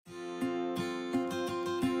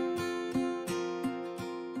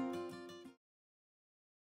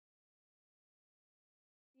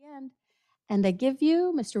And I give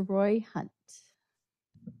you Mr. Roy Hunt.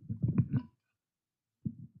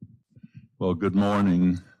 Well, good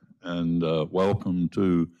morning and welcome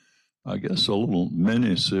to, I guess, a little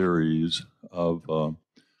mini-series of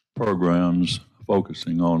programs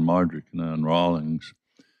focusing on Marjorie Kinnan Rawlings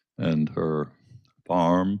and her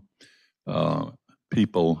farm,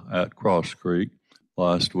 people at Cross Creek.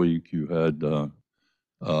 Last week you had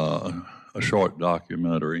a short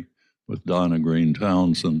documentary with Donna Green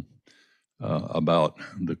Townsend about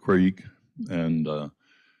the creek and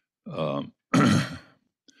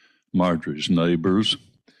Marjorie's neighbors.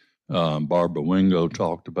 Barbara Wingo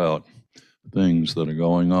talked about things that are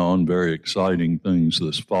going on, very exciting things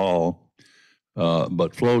this fall.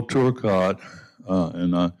 But Flo Turcotte,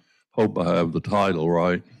 and I hope I have the title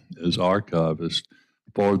right, is archivist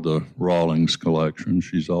for the Rawlings collection.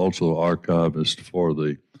 She's also archivist for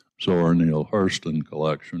the Zora Neale Hurston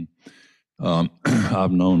collection.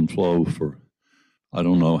 I've known Flo for I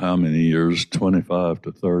don't know how many years, 25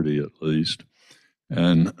 to 30 at least.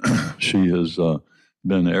 And she has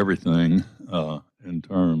been everything in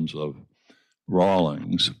terms of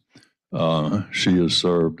Rawlings. She has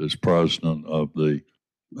served as president of the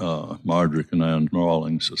Marjorie Kinnan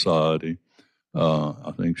Rawlings Society.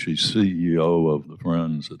 I think she's CEO of the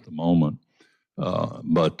Friends at the moment.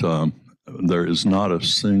 But there is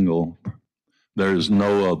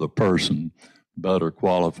no other person better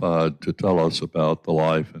qualified to tell us about the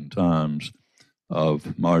life and times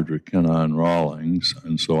of Marjorie Kinnan Rawlings,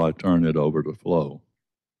 and so I turn it over to Flo.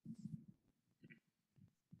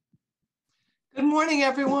 Good morning,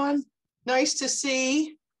 everyone. Nice to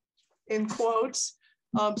see, in quotes.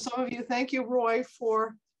 Some of you, thank you, Roy,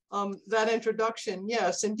 for that introduction.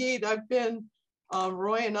 Yes, indeed,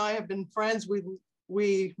 Roy and I have been friends.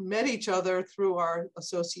 We met each other through our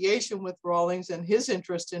association with Rawlings and his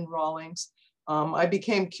interest in Rawlings. I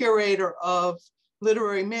became curator of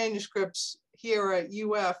literary manuscripts here at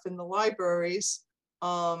UF in the libraries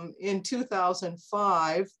in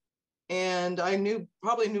 2005. And I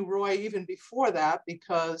probably knew Roy even before that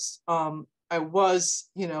because I was,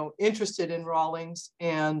 interested in Rawlings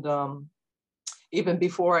and even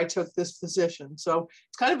before I took this position. So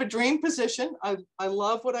it's kind of a dream position. I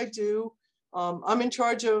love what I do. I'm in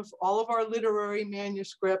charge of all of our literary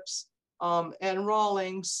manuscripts, and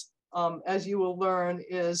Rawlings, as you will learn,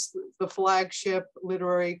 is the flagship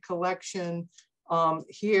literary collection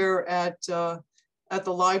here at the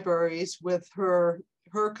libraries, with her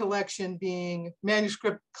collection being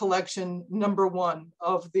manuscript collection #1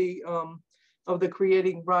 of the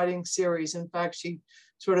Creating Writing series. In fact, she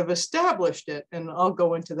sort of established it, and I'll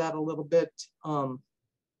go into that a little bit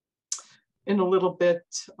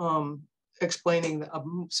explaining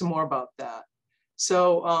some more about that.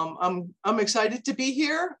 So I'm excited to be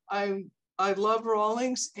here. I love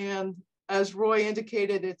Rawlings, and as Roy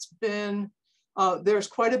indicated, it's been there's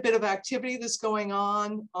quite a bit of activity that's going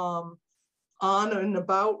on and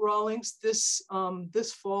about Rawlings this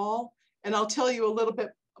fall, and I'll tell you a little bit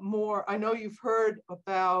more. I know you've heard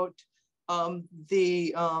about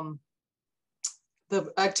the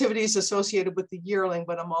activities associated with the yearling,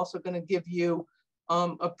 but I'm also going to give you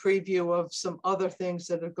a preview of some other things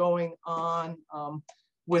that are going on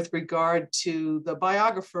with regard to the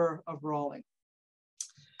biographer of Rawlings.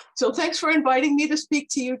 So thanks for inviting me to speak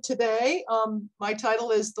to you today. My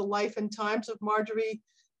title is The Life and Times of Marjorie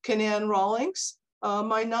Kinnan Rawlings.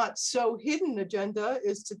 My not so hidden agenda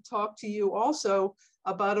is to talk to you also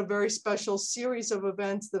about a very special series of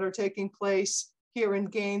events that are taking place here in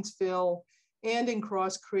Gainesville and in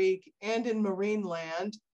Cross Creek and in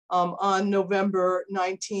Marineland on November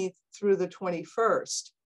 19th through the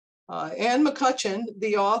 21st. Anne McCutcheon,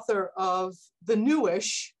 the author of the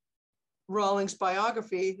newish Rawlings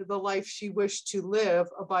biography, The Life She Wished to Live,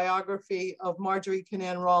 a biography of Marjorie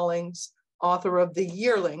Kinnan Rawlings, author of The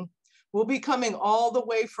Yearling, will be coming all the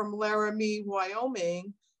way from Laramie,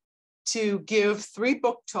 Wyoming, to give 3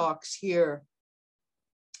 book talks here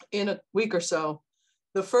in a week or so.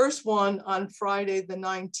 The first one on Friday the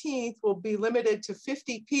 19th will be limited to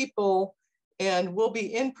 50 people and will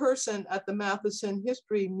be in person at the Matheson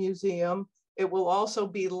History Museum. It will also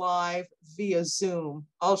be live via Zoom.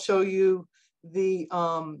 I'll show you the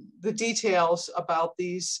details about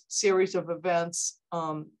these series of events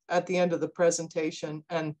at the end of the presentation,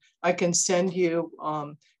 and I can send you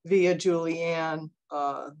via Julianne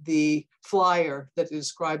the flyer that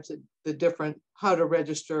describes the different, how to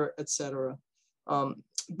register, etc.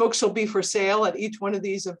 Books will be for sale at each one of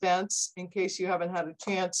these events in case you haven't had a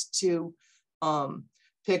chance to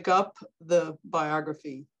pick up the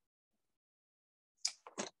biography.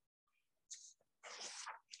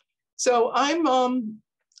 So I'm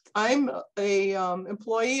I'm a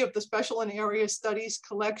employee of the Special and Area Studies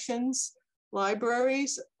Collections Library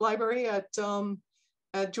at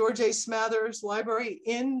George A. Smathers Library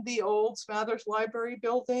in the old Smathers Library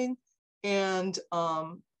building. And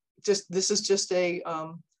this is just a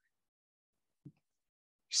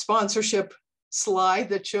sponsorship slide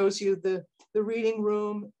that shows you the reading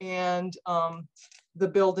room and the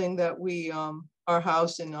building that we are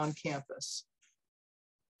housed in on campus.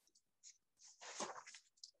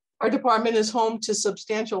 Our department is home to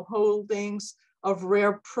substantial holdings of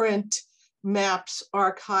rare print, maps,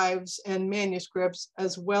 archives, and manuscripts,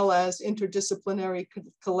 as well as interdisciplinary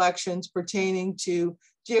collections pertaining to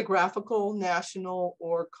geographical, national,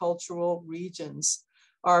 or cultural regions.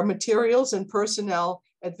 Our materials and personnel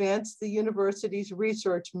advance the university's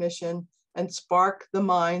research mission and spark the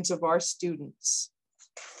minds of our students.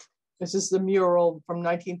 This is the mural from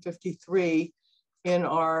 1953 in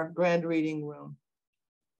our grand reading room.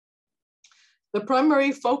 The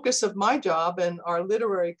primary focus of my job and our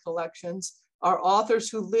literary collections are authors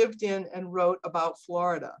who lived in and wrote about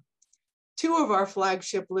Florida. Two of our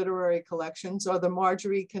flagship literary collections are the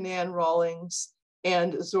Marjorie, Kinnan, Rawlings,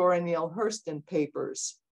 and Zora Neale Hurston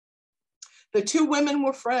papers. The two women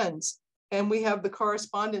were friends, and we have the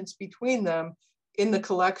correspondence between them in the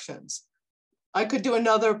collections. I could do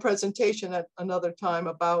another presentation at another time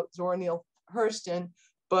about Zora Neale Hurston,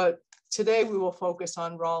 but today we will focus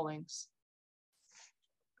on Rawlings.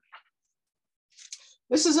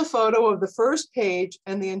 This is a photo of the first page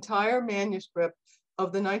and the entire manuscript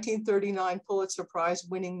of the 1939 Pulitzer Prize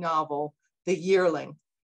winning novel, The Yearling.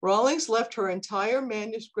 Rawlings left her entire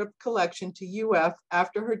manuscript collection to UF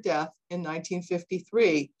after her death in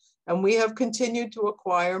 1953, and we have continued to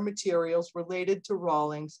acquire materials related to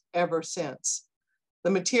Rawlings ever since.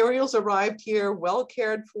 The materials arrived here well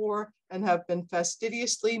cared for and have been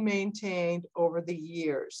fastidiously maintained over the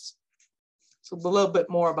years. So a little bit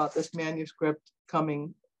more about this manuscript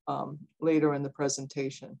coming later in the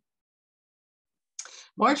presentation.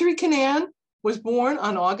 Marjorie Kinnan was born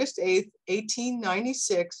on August 8,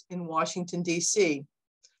 1896 in Washington, D.C.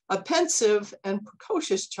 A pensive and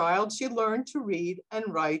precocious child, she learned to read and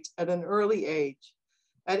write at an early age.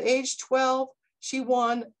 At age 12, she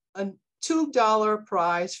won a $2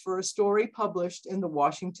 prize for a story published in the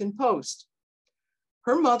Washington Post.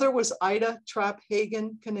 Her mother was Ida Trapp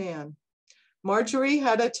Hagen Kinnan. Marjorie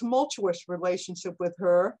had a tumultuous relationship with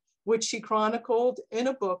her, which she chronicled in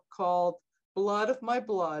a book called Blood of My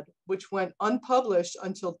Blood, which went unpublished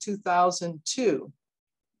until 2002.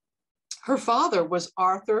 Her father was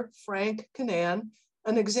Arthur Frank Kinnan,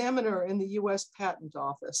 an examiner in the US Patent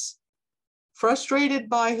Office. Frustrated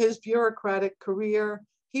by his bureaucratic career,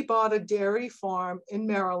 he bought a dairy farm in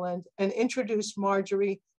Maryland and introduced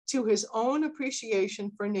Marjorie to his own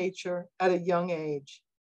appreciation for nature at a young age.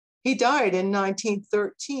 He died in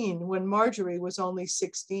 1913 when Marjorie was only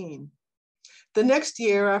 16. The next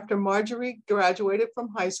year after Marjorie graduated from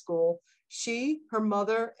high school, she, her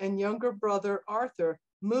mother, and younger brother Arthur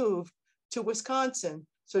moved to Wisconsin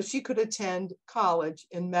so she could attend college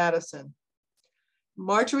in Madison.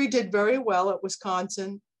 Marjorie did very well at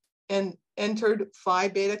Wisconsin and entered Phi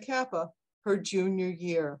Beta Kappa her junior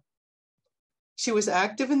year. She was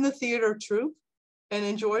active in the theater troupe and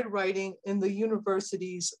enjoyed writing in the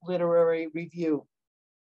university's literary review.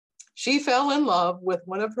 She fell in love with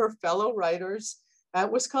one of her fellow writers at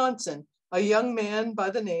Wisconsin, a young man by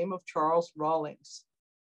the name of Charles Rawlings.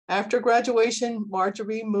 After graduation,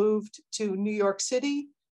 Marjorie moved to New York City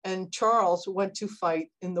and Charles went to fight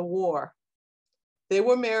in the war. They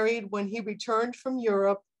were married when he returned from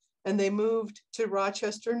Europe and they moved to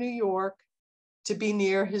Rochester, New York to be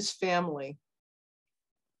near his family.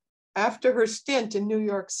 After her stint in New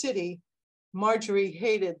York City, Marjorie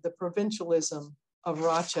hated the provincialism of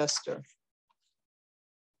Rochester.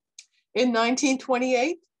 In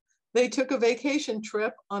 1928, they took a vacation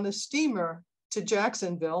trip on a steamer to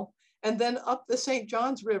Jacksonville and then up the St.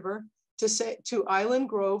 Johns River to Island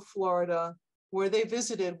Grove, Florida, where they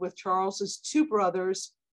visited with Charles's two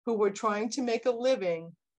brothers who were trying to make a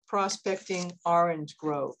living prospecting orange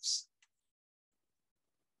groves.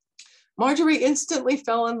 Marjorie instantly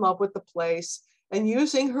fell in love with the place, and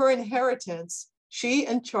using her inheritance, she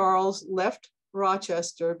and Charles left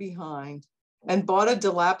Rochester behind and bought a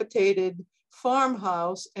dilapidated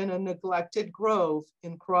farmhouse and a neglected grove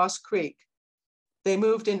in Cross Creek. They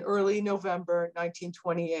moved in early November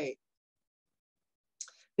 1928.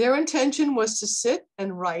 Their intention was to sit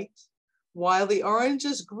and write while the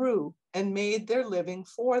oranges grew and made their living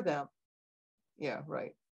for them. Yeah,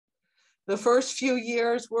 right. The first few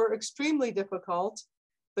years were extremely difficult.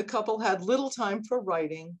 The couple had little time for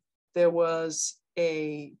writing. There was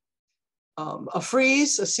a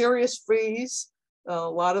freeze, a serious freeze. A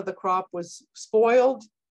lot of the crop was spoiled.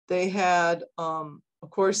 They had, of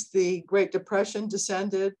course, the Great Depression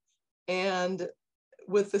descended, and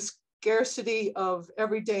with the scarcity of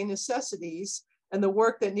everyday necessities and the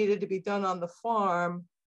work that needed to be done on the farm,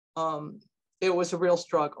 it was a real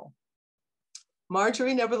struggle.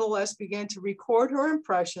 Marjorie, nevertheless, began to record her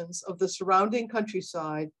impressions of the surrounding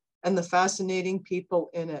countryside and the fascinating people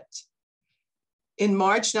in it. In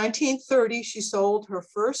March 1930, she sold her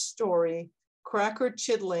first story, Cracker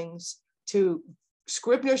Chitterlings, to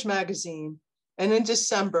Scribner's Magazine, and in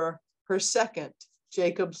December, her second,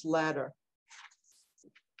 Jacob's Ladder.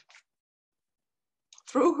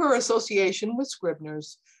 Through her association with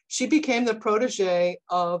Scribner's, she became the protege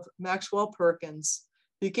of Maxwell Perkins,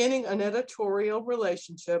 beginning an editorial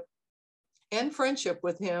relationship and friendship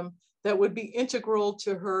with him that would be integral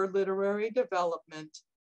to her literary development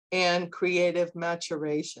and creative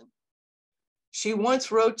maturation. She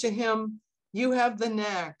once wrote to him, "You have the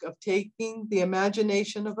knack of taking the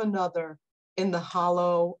imagination of another in the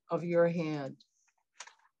hollow of your hand."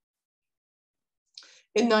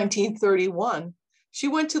 In 1931, she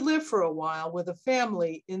went to live for a while with a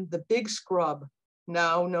family in the Big Scrub,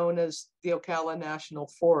 now known as the Ocala National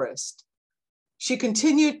Forest. She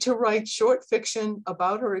continued to write short fiction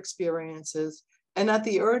about her experiences, and at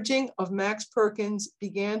the urging of Max Perkins,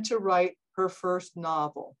 began to write her first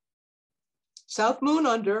novel. South Moon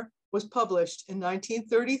Under was published in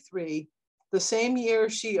 1933, the same year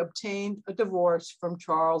she obtained a divorce from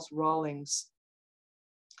Charles Rawlings.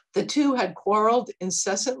 The two had quarreled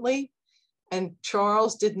incessantly, and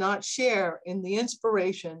Charles did not share in the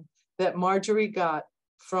inspiration that Marjorie got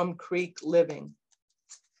from Creek living.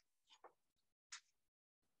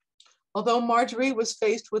 Although Marjorie was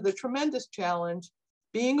faced with a tremendous challenge,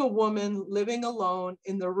 being a woman living alone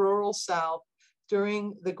in the rural South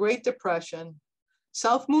during the Great Depression,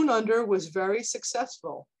 South Moon Under was very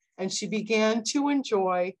successful, and she began to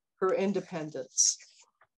enjoy her independence.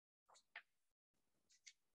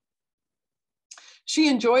 She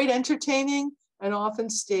enjoyed entertaining and often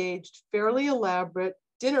staged fairly elaborate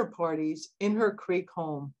dinner parties in her Creek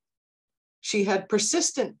home. She had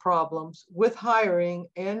persistent problems with hiring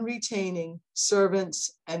and retaining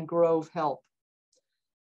servants and grove help.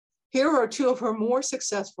 Here are two of her more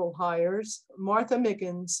successful hires, Martha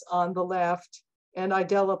Miggins on the left and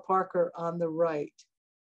Idella Parker on the right.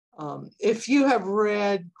 If you have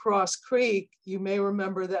read Cross Creek, you may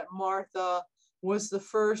remember that Martha was the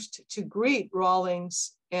first to greet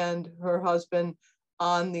Rawlings and her husband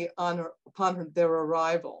upon their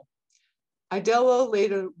arrival. Idella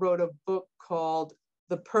later wrote a book called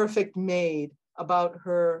The Perfect Maid about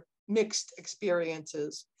her mixed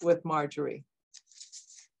experiences with Marjorie.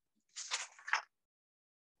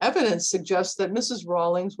 Evidence suggests that Mrs.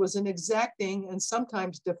 Rawlings was an exacting and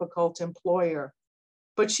sometimes difficult employer,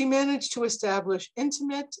 but she managed to establish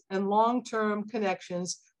intimate and long-term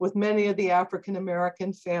connections with many of the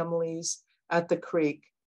African-American families at the Creek.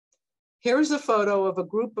 Here's a photo of a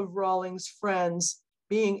group of Rawlings friends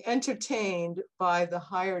being entertained by the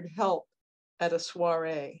hired help at a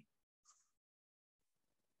soiree.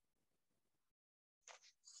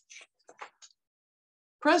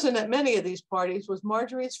 Present at many of these parties was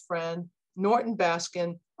Marjorie's friend, Norton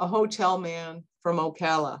Baskin, a hotel man from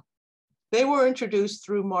Ocala. They were introduced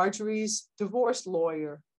through Marjorie's divorce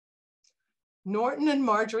lawyer. Norton and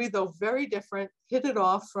Marjorie, though very different, hit it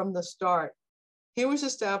off from the start. He was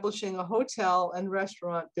establishing a hotel and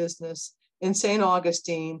restaurant business in St.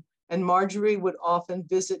 Augustine, and Marjorie would often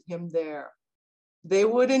visit him there. They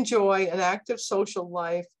would enjoy an active social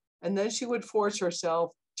life, and then she would force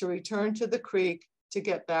herself to return to the Creek to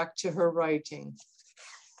get back to her writing.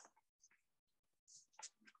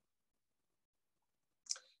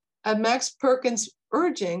 At Max Perkins'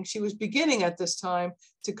 urging, she was beginning at this time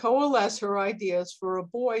to coalesce her ideas for a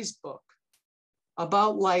boys' book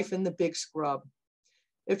about life in the Big Scrub.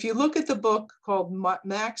 If you look at the book called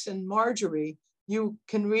Max and Marjorie, you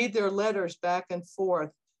can read their letters back and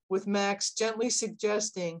forth, with Max gently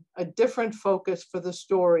suggesting a different focus for the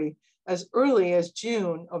story as early as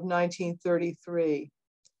June of 1933.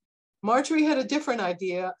 Marjorie had a different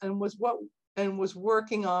idea and was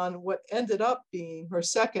working on what ended up being her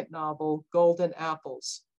second novel, Golden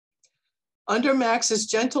Apples. Under Max's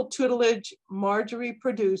gentle tutelage, Marjorie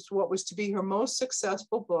produced what was to be her most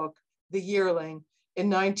successful book, The Yearling, in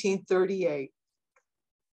 1938.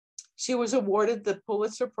 She was awarded the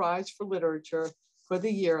Pulitzer Prize for Literature for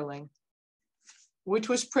The Yearling, which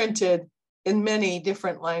was printed in many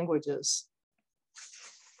different languages.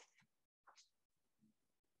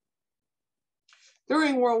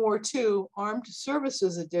 During World War II, armed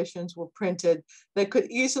services editions were printed that could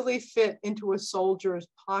easily fit into a soldier's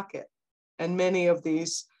pocket. And many of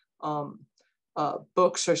these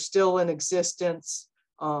books are still in existence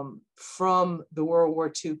from the World War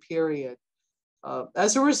II period.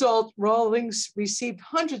 As a result, Rawlings received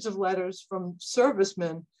hundreds of letters from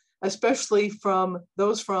servicemen, especially from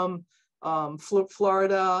those from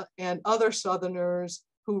Florida and other Southerners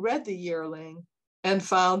who read the Yearling and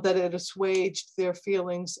found that it assuaged their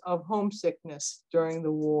feelings of homesickness during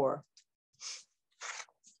the war.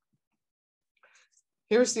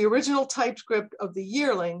 Here's the original typescript of the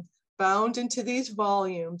Yearling bound into these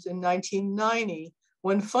volumes in 1990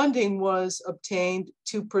 when funding was obtained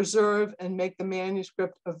to preserve and make the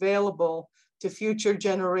manuscript available to future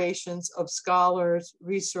generations of scholars,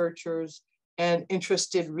 researchers, and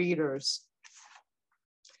interested readers.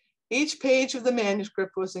 Each page of the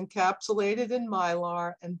manuscript was encapsulated in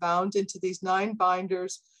mylar and bound into these 9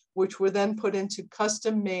 binders, which were then put into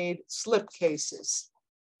custom-made slipcases.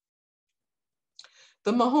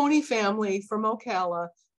 The Mahoney family from Ocala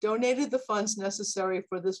donated the funds necessary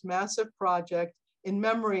for this massive project in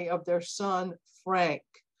memory of their son, Frank,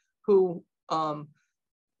 who,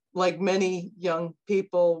 like many young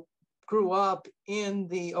people, grew up in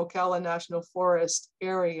the Ocala National Forest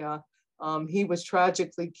area. He was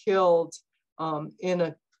tragically killed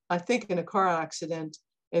I think in a car accident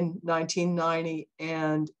in 1990,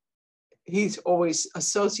 and he's always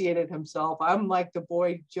associated himself. I'm like the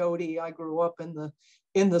boy Jody. I grew up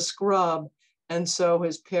in the scrub, and so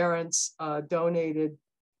his parents donated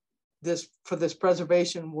this for this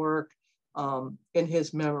preservation work in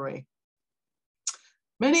his memory.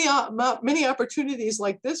 Many opportunities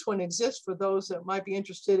like this one exist for those that might be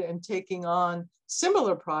interested in taking on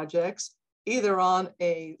similar projects, either on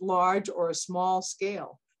a large or a small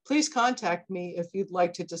scale. Please contact me if you'd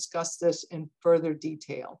like to discuss this in further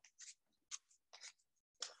detail.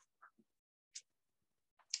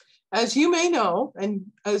 As you may know, and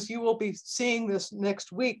as you will be seeing this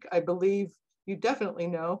next week, I believe you definitely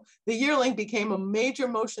know, the Yearling became a major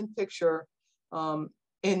motion picture in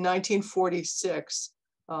 1946.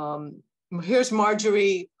 Here's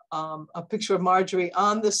Marjorie, a picture of Marjorie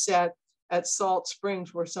on the set at Salt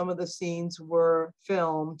Springs, where some of the scenes were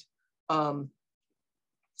filmed the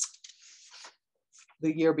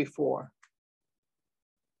year before.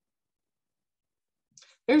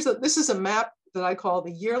 This is a map that I call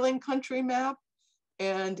the Yearling Country Map,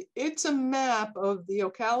 and it's a map of the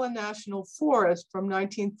Ocala National Forest from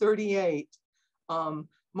 1938.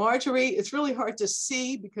 Marjorie, it's really hard to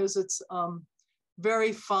see because it's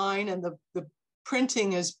very fine and the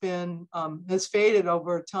printing has faded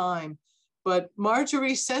over time. But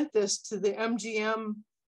Marjorie sent this to the MGM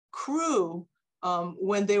crew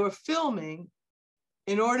when they were filming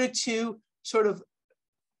in order to sort of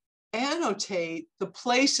annotate the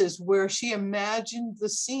places where she imagined the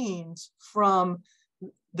scenes from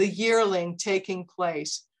the Yearling taking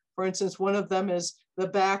place. For instance, one of them is the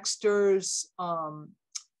Baxter's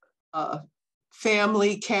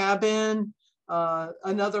family cabin.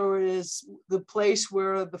 Another is the place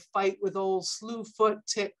where the fight with old Slewfoot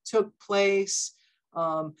took place.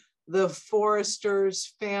 The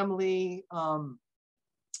Forester's family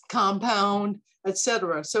compound,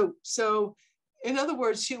 etc. So in other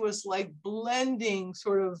words, she was like blending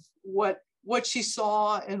sort of what she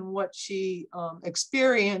saw and what she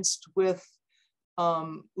experienced with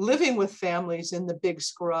living with families in the Big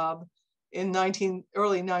Scrub in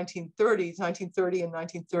early 1930s, 1930 and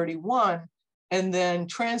 1931, and then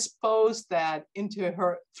transposed that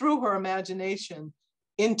through her imagination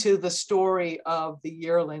into the story of the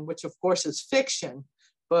Yearling, which of course is fiction,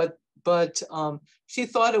 but she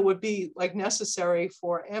thought it would be like necessary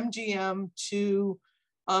for MGM to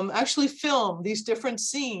actually film these different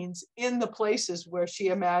scenes in the places where she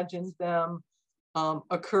imagined them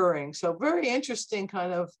occurring. So very interesting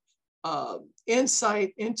kind of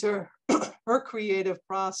insight into her creative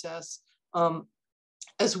process,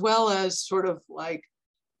 as well as sort of like,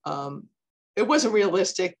 it wasn't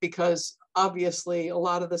realistic because obviously a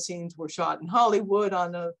lot of the scenes were shot in Hollywood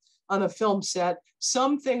on a film set.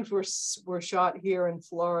 Some things were shot here in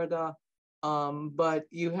Florida, but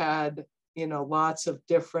you had, lots of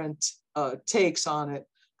different takes on it.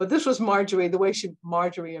 But this was Marjorie, the way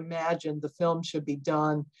Marjorie imagined the film should be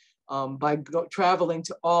done, by traveling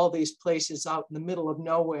to all these places out in the middle of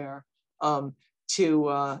nowhere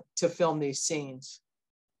to film these scenes.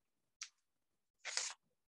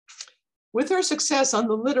 With her success on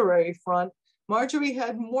the literary front, Marjorie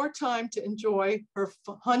had more time to enjoy her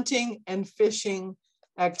hunting and fishing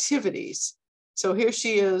activities. So here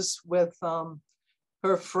she is with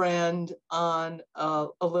her friend on a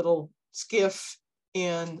little skiff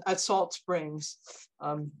at Salt Springs,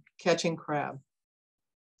 catching crab.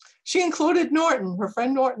 She included Norton, her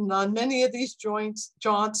friend Norton, on many of these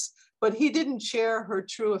jaunts, but he didn't share her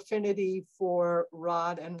true affinity for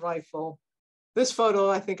rod and rifle. This photo,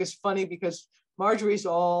 I think, is funny because Marjorie's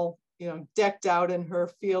all, decked out in her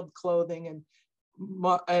field clothing,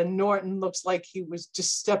 and Norton looks like he was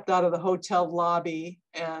just stepped out of the hotel lobby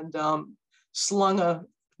and slung a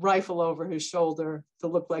rifle over his shoulder to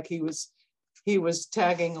look like he was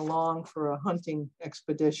tagging along for a hunting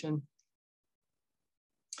expedition.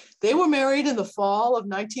 They were married in the fall of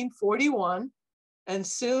 1941, and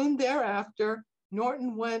soon thereafter,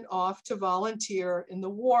 Norton went off to volunteer in the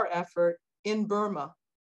war effort in Burma.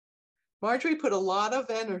 Marjorie put a lot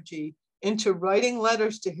of energy into writing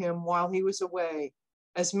letters to him while he was away,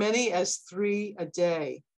 as many as 3 a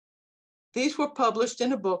day. These were published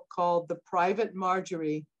in a book called The Private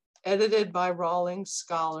Marjorie, edited by Rawlings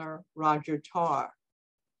scholar Roger Tarr.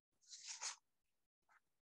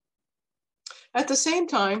 At the same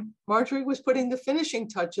time, Marjorie was putting the finishing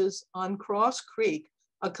touches on Cross Creek,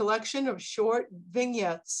 a collection of short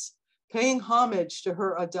vignettes paying homage to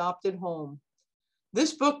her adopted home.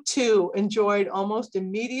 This book, too, enjoyed almost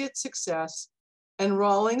immediate success, and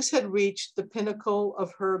Rawlings had reached the pinnacle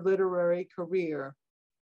of her literary career.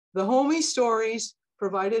 The homey stories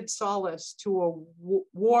provided solace to a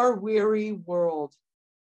war-weary world.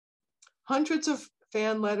 Hundreds of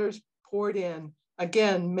fan letters poured in,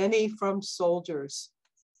 again, many from soldiers.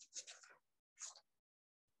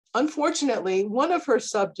 Unfortunately, one of her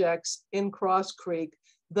subjects in Cross Creek,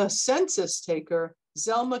 the census taker,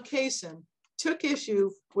 Zelma Kaysen, took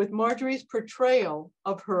issue with Marjorie's portrayal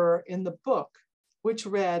of her in the book, which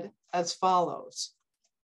read as follows.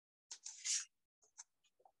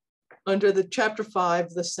 Under the chapter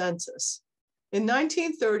 5, the census. In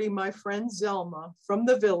 1930, my friend Zelma from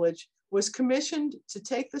the village was commissioned to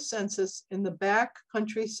take the census in the back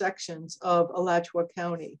country sections of Alachua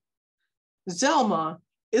County. Zelma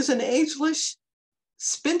is an ageless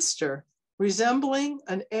spinster resembling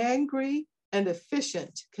an angry and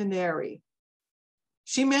efficient canary.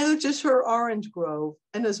 She manages her orange grove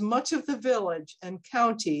and as much of the village and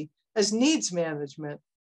county as needs management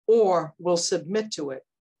or will submit to it.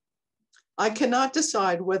 I cannot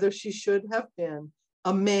decide whether she should have been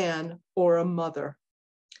a man or a mother.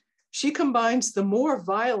 She combines the more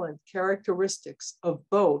violent characteristics of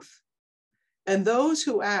both, and those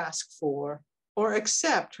who ask for or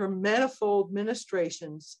accept her manifold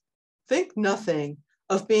ministrations think nothing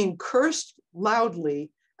of being cursed loudly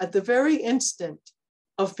at the very instant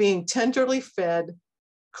of being tenderly fed,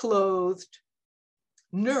 clothed,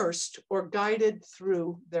 nursed, or guided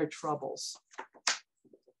through their troubles.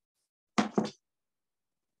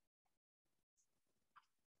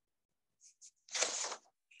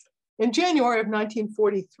 In January of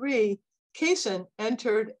 1943, Kaysen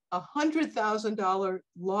entered a $100,000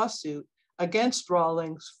 lawsuit against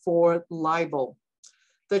Rawlings for libel.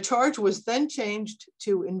 The charge was then changed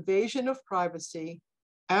to invasion of privacy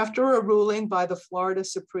after a ruling by the Florida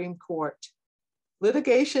Supreme Court.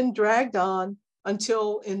 Litigation dragged on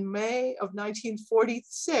until in May of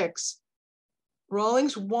 1946,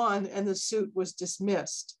 Rawlings won and the suit was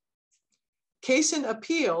dismissed. Kaysen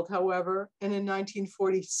appealed, however, and in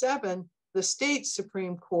 1947, the state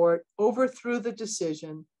Supreme Court overthrew the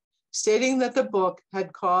decision, stating that the book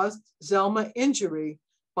had caused Zelma injury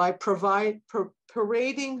by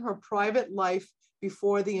parading her private life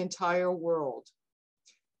before the entire world.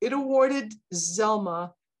 It awarded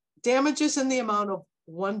Zelma damages in the amount of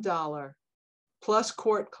 $1 plus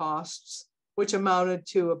court costs, which amounted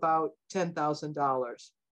to about $10,000.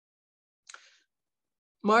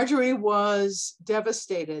 Marjorie was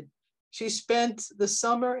devastated. She spent the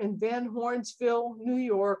summer in Van Hornsville, New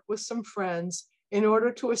York with some friends in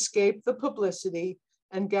order to escape the publicity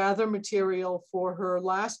and gather material for her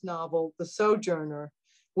last novel, The Sojourner,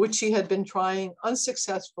 which she had been trying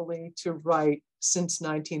unsuccessfully to write since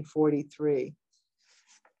 1943.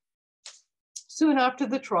 Soon after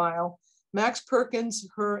the trial, Max Perkins,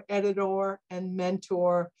 her editor and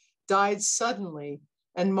mentor, died suddenly,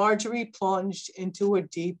 and Marjorie plunged into a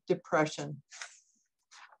deep depression.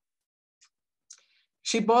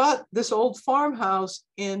 She bought this old farmhouse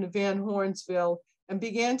in Van Hornsville and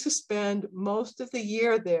began to spend most of the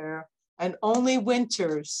year there and only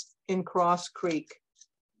winters in Cross Creek.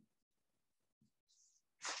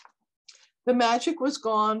 The magic was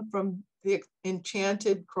gone from the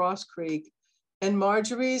enchanted Cross Creek, and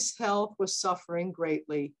Marjorie's health was suffering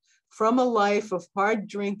greatly from a life of hard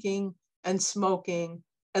drinking and smoking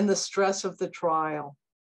and the stress of the trial.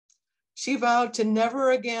 she vowed to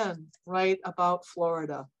never again write about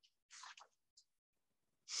Florida.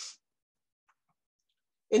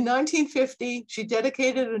 In 1950, she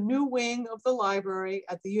dedicated a new wing of the library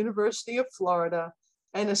at the University of Florida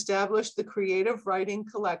and established the Creative Writing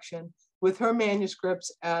Collection with her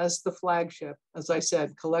manuscripts as the flagship, as I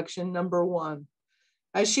said, collection number 1.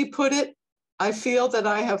 As she put it, I feel that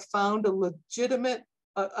I have found a legitimate,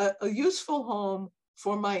 a useful home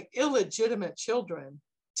for my illegitimate children,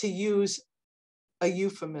 to use a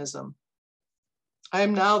euphemism. I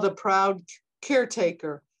am now the proud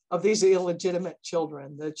caretaker of these illegitimate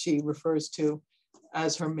children that she refers to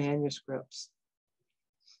as her manuscripts.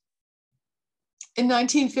 In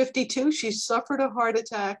 1952, she suffered a heart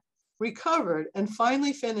attack, recovered, and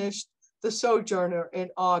finally finished The Sojourner in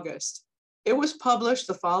August. It was published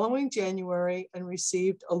the following January and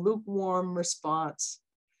received a lukewarm response.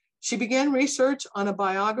 She began research on a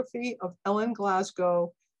biography of Ellen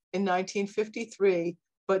Glasgow in 1953,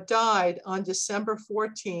 but died on December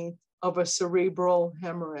 14th of a cerebral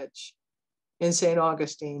hemorrhage in St.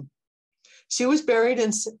 Augustine. She was buried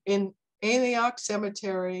in Antioch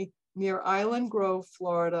Cemetery near Island Grove,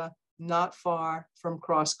 Florida, not far from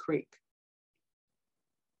Cross Creek.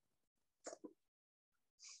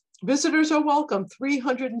 Visitors are welcome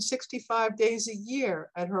 365 days a year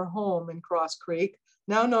at her home in Cross Creek,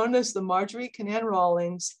 now known as the Marjorie Kinnan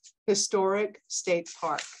Rawlings Historic State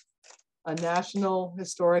Park, a National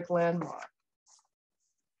Historic Landmark.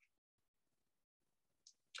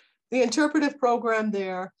 The interpretive program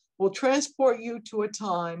there will transport you to a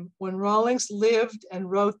time when Rawlings lived and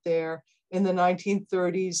wrote there in the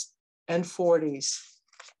 1930s and 40s.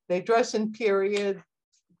 They dress in period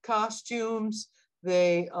costumes.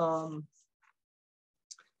 They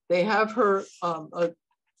have her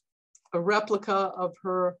a replica of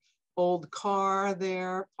her old car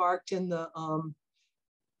there parked in the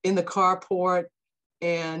carport,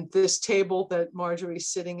 and this table that Marjorie's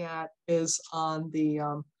sitting at is on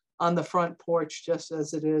the front porch, just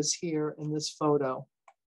as it is here in this photo.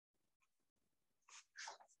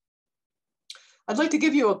 I'd like to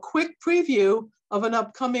give you a quick preview of an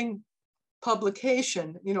upcoming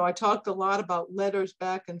publication. You know, I talked a lot about letters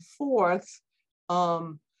back and forth,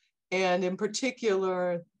 and in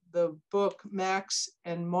particular, the book Max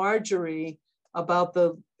and Marjorie about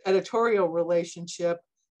the editorial relationship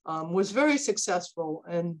was very successful,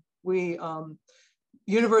 and we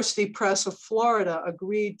University Press of Florida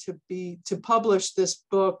agreed to publish this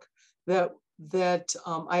book that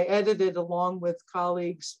I edited along with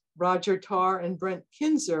colleagues Roger Tarr and Brent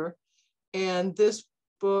Kinzer, and this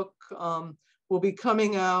book will be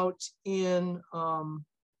coming out in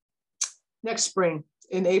next spring,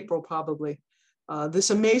 in April probably. This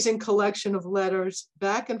amazing collection of letters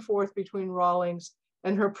back and forth between Rawlings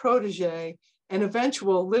and her protege and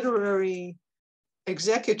eventual literary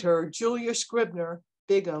executor, Julia Scribner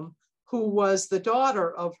Bigham, who was the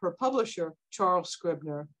daughter of her publisher, Charles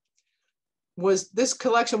Scribner. This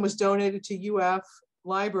collection was donated to UF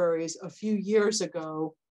libraries a few years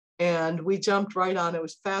ago, and we jumped right on. It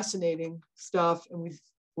was fascinating stuff, and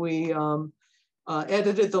we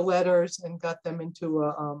edited the letters and got them into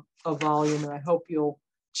a volume, and I hope you'll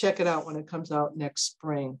check it out when it comes out next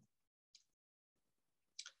spring.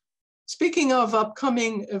 Speaking of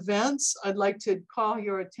upcoming events, I'd like to call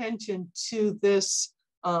your attention to this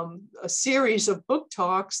a series of book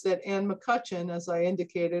talks that Ann McCutcheon, as I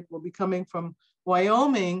indicated, will be coming from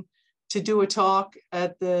Wyoming to do a talk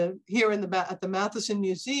at the Matheson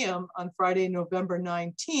Museum on Friday, November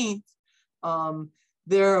 19th.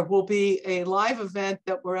 There will be a live event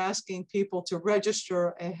that we're asking people to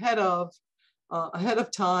register ahead of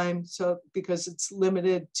time, so because it's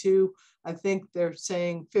limited to, I think they're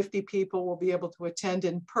saying 50 people will be able to attend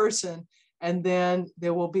in person, and then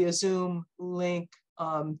there will be a Zoom link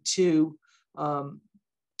to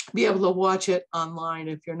be able to watch it online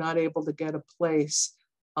if you're not able to get a place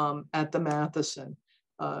at the Matheson.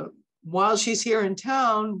 While she's here in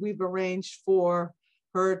town, we've arranged for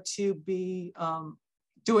her to be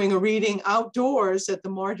doing a reading outdoors at the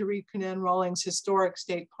Marjorie Kinnan Rawlings Historic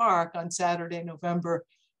State Park on Saturday, November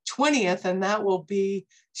 20th, and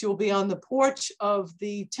she will be on the porch of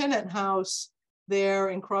the tenant house there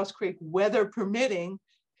in Cross Creek, weather permitting,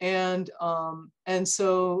 and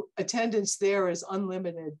so attendance there is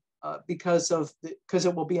unlimited because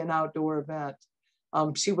it will be an outdoor event.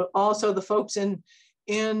 She will also, the folks in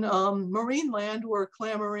Marineland were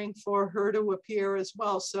clamoring for her to appear as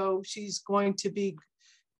well, so she's going to be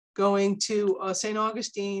going to St.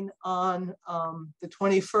 Augustine on the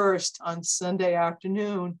 21st on Sunday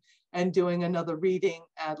afternoon and doing another reading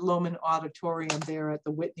at Lohman Auditorium there at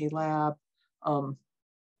the Whitney Lab.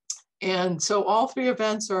 And so all three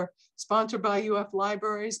events are sponsored by UF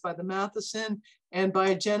Libraries, by the Matheson, and by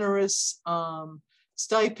a generous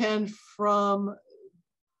stipend from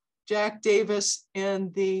Jack Davis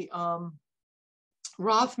and the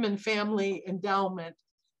Rothman Family Endowment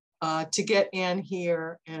to get Anne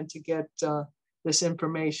here and to get this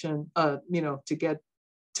information,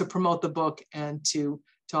 to promote the book and to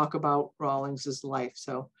talk about Rawlings's life.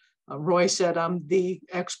 So Roy said I'm the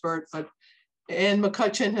expert, but Anne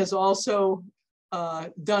McCutcheon has also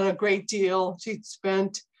done a great deal. She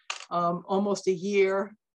spent almost a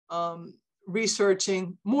year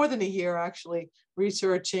researching, more than a year actually,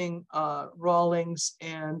 researching Rawlings,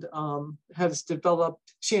 and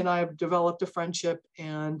she and I have developed a friendship.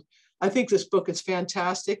 And I think this book is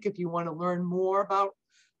fantastic. If you want to learn more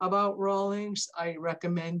about Rawlings, I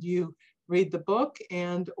recommend you read the book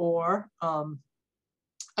and or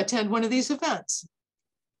attend one of these events.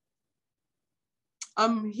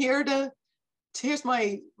 I'm here here's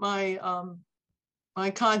my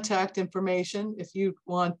contact information if you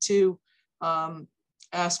want to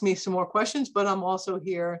ask me some more questions, but I'm also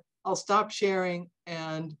here. I'll stop sharing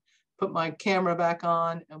and put my camera back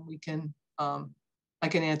on, and we can I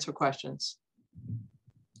can answer questions.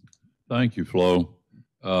 Thank you, Flo.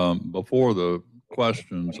 Before the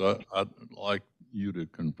questions, I'd like you to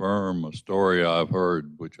confirm a story I've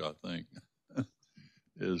heard, which I think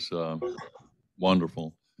is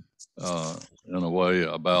wonderful in a way,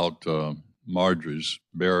 about Marjorie's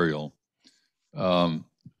burial.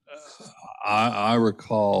 I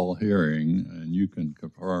recall hearing, and you can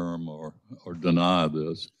confirm or deny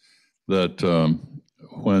this, that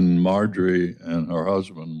when Marjorie and her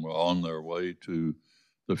husband were on their way to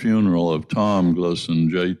the funeral of Tom Glisson,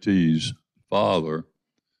 JT's father,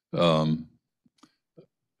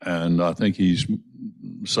 and I think he's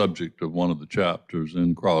subject of one of the chapters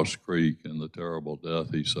in Cross Creek and the terrible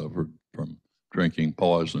death he suffered from drinking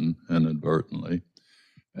poison inadvertently.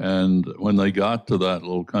 And when they got to that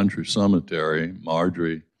little country cemetery,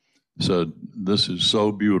 Marjorie said, "This is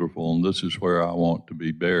so beautiful, and this is where I want to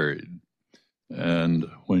be buried." And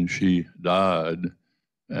when she died,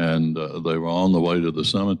 and they were on the way to the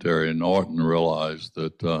cemetery, Norton realized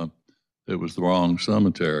that it was the wrong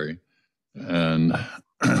cemetery. And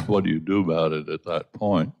what do you do about it at that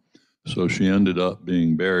point? So she ended up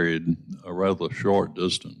being buried a rather short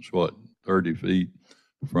distance, 30 feet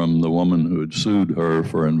from the woman who had sued her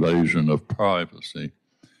for invasion of privacy.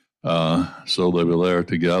 So they were there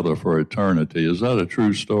together for eternity. Is that a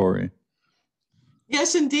true story?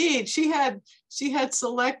 Yes, indeed. She had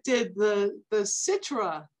selected the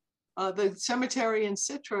Citra, the cemetery in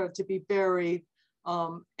Citra, to be buried,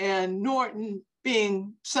 and Norton,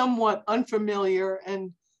 being somewhat unfamiliar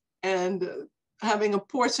and having a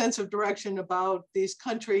poor sense of direction about these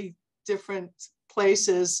country different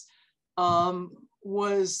places,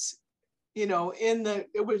 was,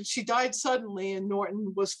 she died suddenly, and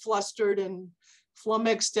Norton was flustered and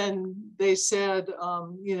flummoxed, and they said,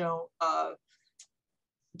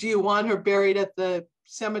 do you want her buried at the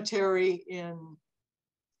cemetery in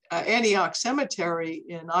Antioch Cemetery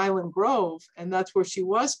in Island Grove? And that's where she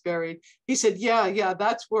was buried. He said, yeah,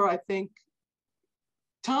 that's where I think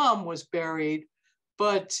Tom was buried.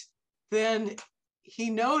 But then he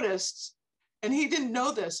noticed, and he didn't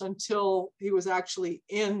know this until he was actually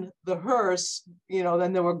in the hearse,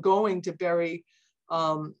 then they were going to bury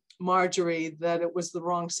Marjorie, that it was the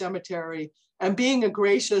wrong cemetery. And being a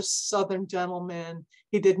gracious Southern gentleman,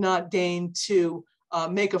 he did not deign to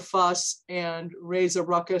make a fuss and raise a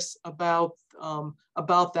ruckus about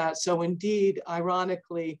that. So indeed,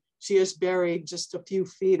 ironically, she is buried just a few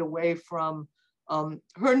feet away from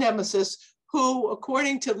her nemesis, who,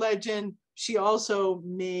 according to legend, she also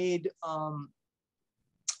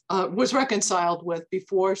was reconciled with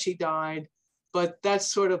before she died. But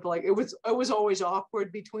that's sort of like, it was always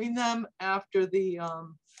awkward between them after the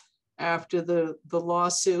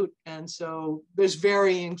lawsuit. And so there's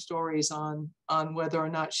varying stories on whether or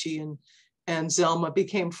not she and Zelma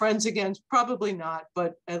became friends again. Probably not,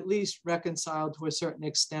 but at least reconciled to a certain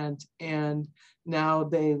extent. And now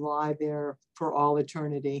they lie there for all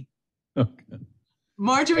eternity. Okay.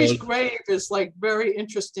 Marjorie's grave is like very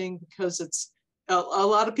interesting because it's a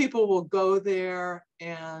lot of people will go there,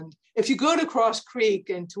 and if you go to Cross Creek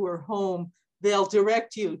and to her home, they'll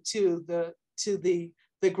direct you to the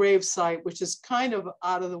grave site, which is kind of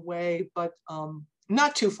out of the way, but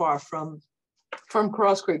not too far from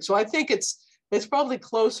Cross Creek. So I think it's probably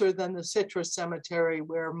closer than the Citrus Cemetery,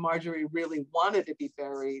 where Marjorie really wanted to be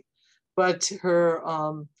buried. But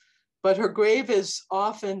her grave is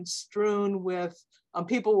often strewn with,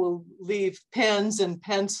 people will leave pens and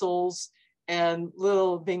pencils and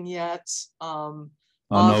little vignettes. I know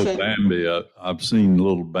Often, Bambi. I've seen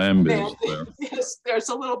little Bambis there. yes, there's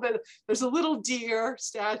a little deer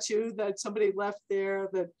statue that somebody left there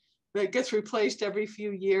that gets replaced every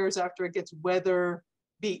few years after it gets weather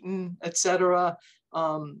beaten, etc.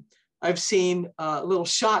 I've seen little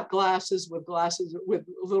shot glasses with a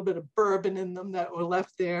little bit of bourbon in them that were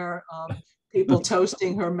left there. People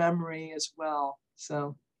toasting her memory as well.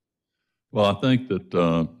 So, Well, I think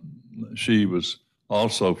that she was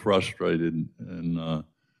also frustrated in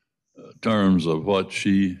terms of what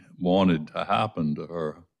she wanted to happen to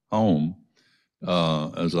her home.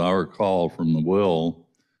 As I recall from the will,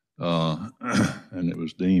 and it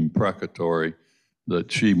was deemed precatory, that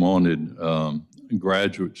she wanted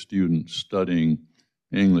graduate students studying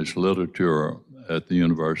English literature at the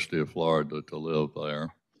University of Florida to live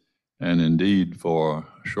there. And indeed, for a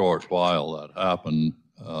short while that happened.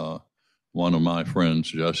 One of my friends,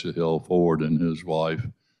 Jesse Hill Ford, and his wife,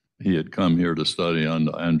 he had come here to study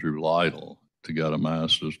under Andrew Lytle to get a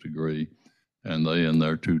master's degree. And they and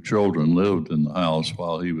their two children lived in the house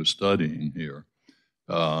while he was studying here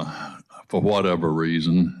for whatever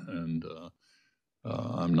reason. And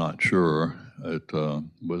I'm not sure, it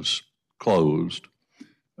was closed.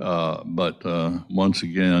 But once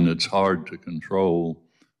again, it's hard to control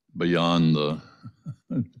beyond the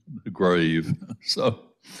grave. So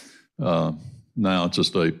now it's a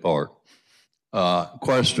state park.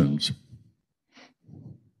 Questions?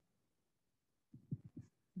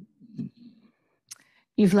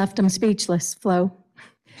 You've left them speechless, Flo.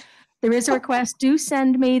 There is a request. Do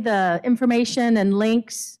send me the information and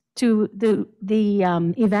links to the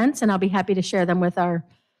events, and I'll be happy to share them with our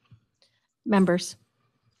members.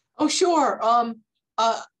 oh sure.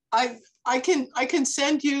 I can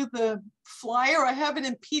send you the flyer. I have it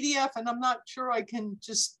in PDF, and I'm not sure I can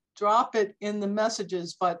just drop it in the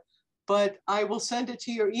messages, but I will send it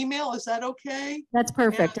to your email. Is that okay? That's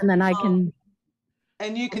perfect, and then I can.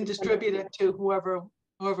 And you can distribute it to whoever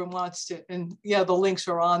wants to. And yeah, the links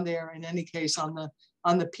are on there in any case on the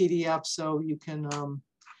PDF, so you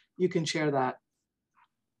can share that.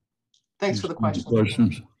 Thanks for the question.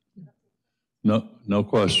 Questions? No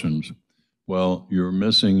questions. Well, you're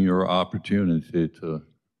missing your opportunity to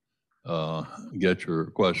get your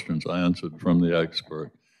questions answered from the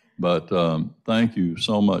expert. But thank you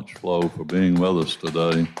so much, Flo, for being with us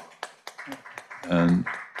today. And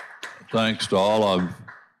thanks to all of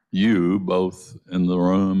you, both in the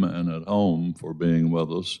room and at home, for being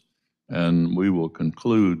with us. And we will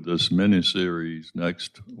conclude this mini-series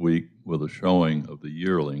next week with a showing of the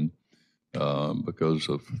yearling because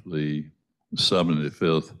of the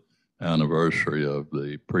 75th anniversary of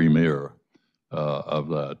the premiere of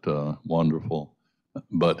that wonderful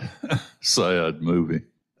but sad movie.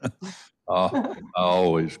 I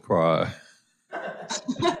always cry.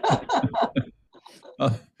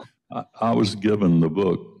 I was given the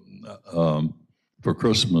book for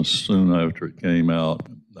Christmas soon after it came out,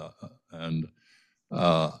 and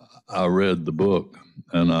I read the book,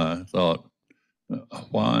 and I thought,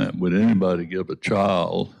 why would anybody give a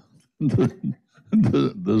child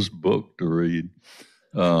this book to read?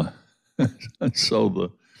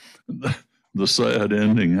 So the sad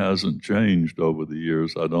ending hasn't changed over the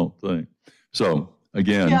years, I don't think. So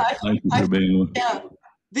again, thank you for being. Yeah,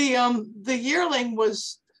 the yearling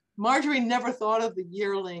was, Marjorie never thought of the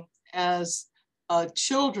yearling as a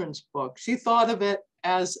children's book. She thought of it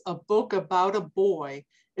as a book about a boy.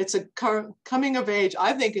 It's a coming of age.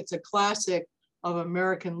 I think it's a classic of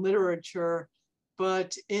American literature,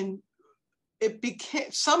 but it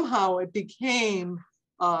became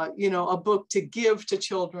a book to give to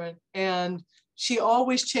children. And she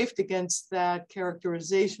always chafed against that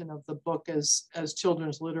characterization of the book as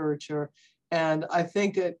children's literature. And I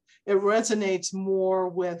think it resonates more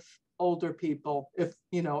with older people, if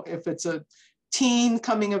it's a teen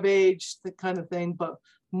coming of age, the kind of thing, but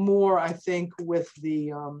more, I think, with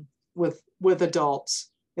the with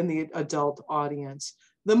adults in the adult audience.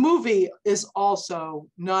 The movie is also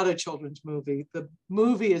not a children's movie. The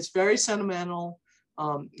movie is very sentimental.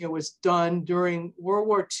 It was done during World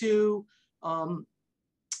War II,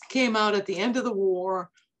 came out at the end of the war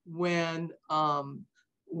when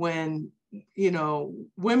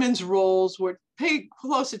women's roles were paid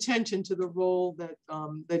close attention to the role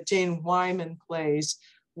that Jane Wyman plays,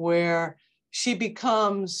 where she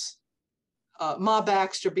becomes, Ma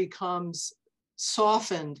Baxter becomes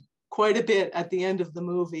softened quite a bit at the end of the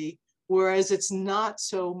movie, whereas it's not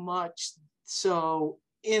so much so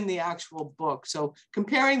in the actual book. So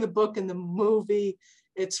comparing the book and the movie,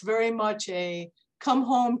 it's very much a come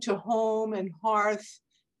home to home and hearth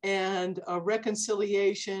and a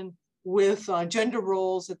reconciliation with gender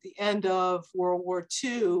roles at the end of World War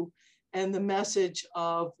II, and the message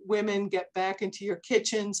of women get back into your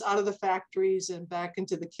kitchens, out of the factories and back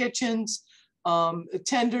into the kitchens,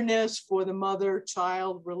 tenderness for the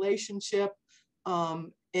mother-child relationship,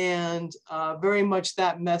 and very much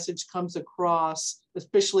that message comes across,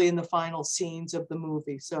 especially in the final scenes of the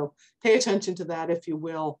movie. So pay attention to that, if you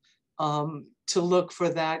will, to look for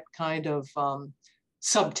that kind of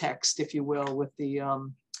subtext, if you will, with the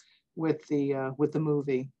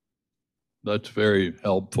movie. That's very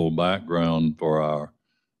helpful background for our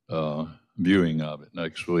viewing of it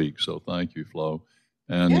next week. So thank you, Flo.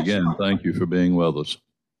 And Yeah, again, sure. Thank you for being with us.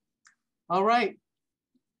 All right.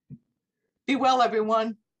 Be well,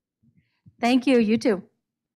 everyone. Thank you. You too.